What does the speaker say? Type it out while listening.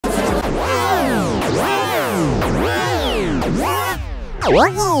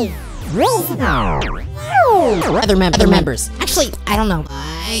Other members. Actually, I don't know.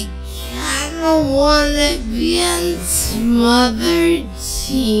 I kinda wanna be on some other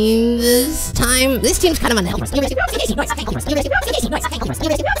team this time. This team's kind of unhealthy.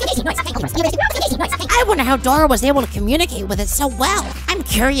 I wonder how Dora was able to communicate with it so well. I'm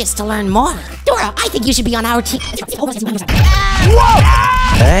curious to learn more. Dora, I think you should be on our team. Whoa!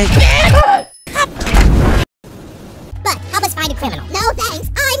 Hey. But help us find a criminal. No thanks,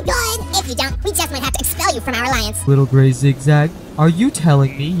 I'm good. If you don't, we just might have to expel you from our alliance. Little Gray Zigzag, are you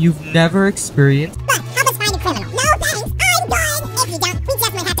telling me you've never experienced— But help us find a criminal. No thanks, I'm good. If you don't, we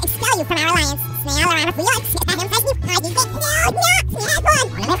just might have to expel you from our alliance.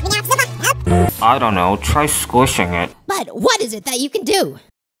 I don't know, try squishing it. But what is it that you can do?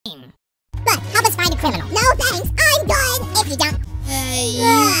 But help us find a criminal. No thanks, I'm good. If you don't,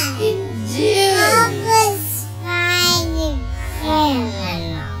 You can do. help us find a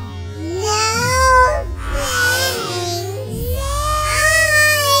criminal. No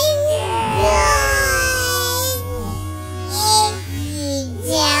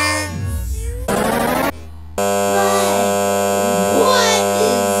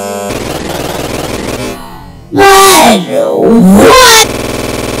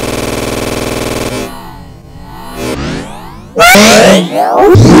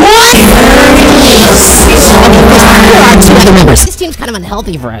This team's kind of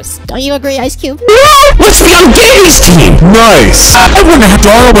unhealthy for us. Don't you agree, Ice Cube? Let's be on Gary's team! Nice! I wonder how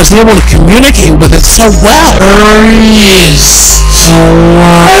Dora was able to communicate with it so well.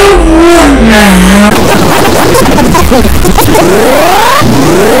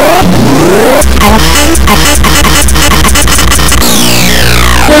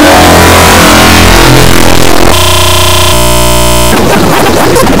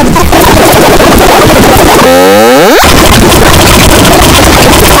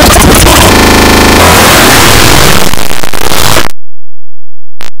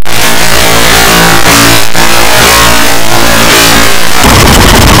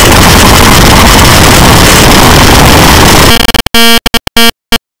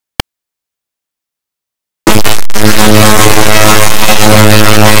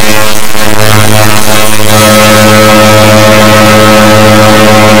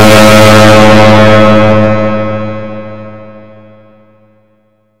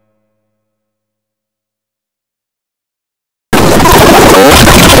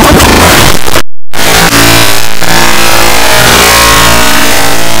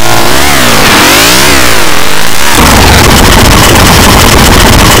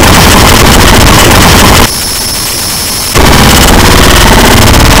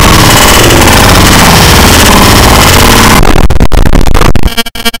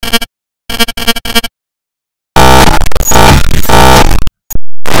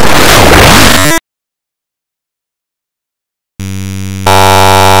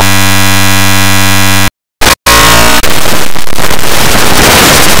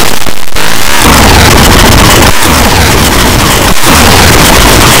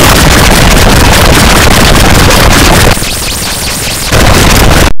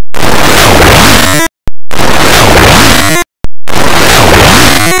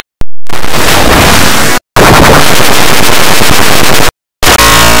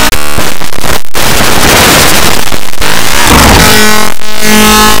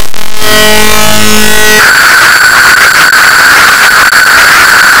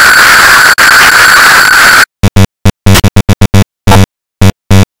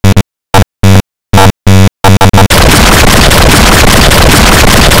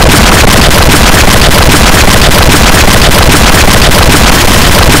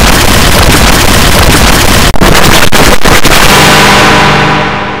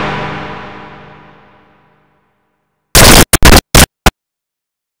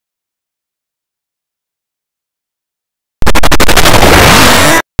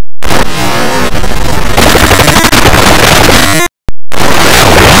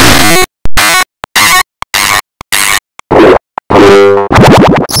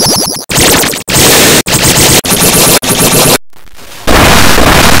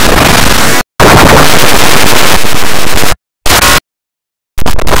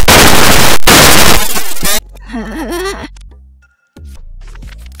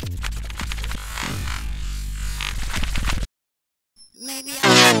 Maybe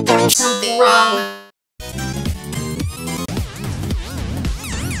I'm doing something wrong.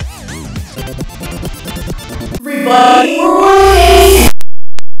 Everybody, we're working!